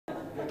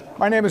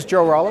My name is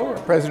Joe Rallo,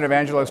 President of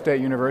Angelo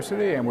State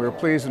University, and we're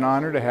pleased and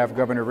honored to have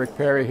Governor Rick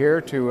Perry here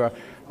to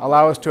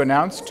allow us to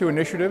announce two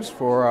initiatives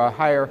for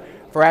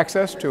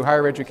access to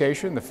higher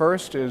education. The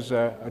first is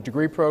a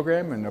degree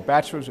program in a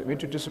Bachelor's of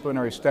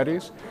Interdisciplinary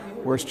Studies,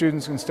 where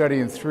students can study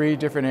in 3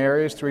 different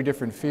areas, 3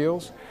 different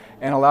fields,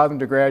 and allow them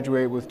to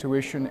graduate with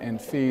tuition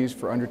and fees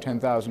for under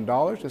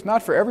 $10,000. It's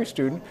not for every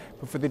student,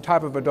 but for the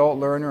type of adult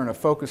learner and a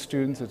focused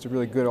student, it's a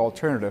really good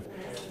alternative.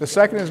 The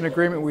second is an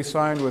agreement we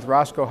signed with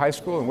Roscoe High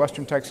School and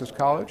Western Texas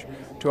College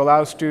to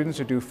allow students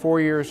to do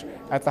 4 years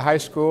at the high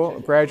school,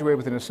 graduate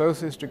with an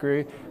associate's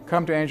degree,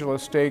 come to Angelo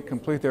State,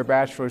 complete their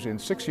bachelor's in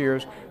 6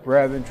 years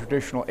rather than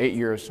traditional 8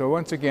 years. So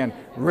once again,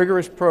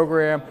 rigorous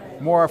program,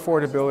 more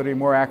affordability,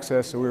 more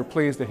access, so we were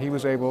pleased that he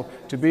was able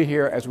to be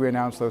here as we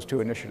announced those two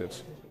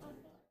initiatives.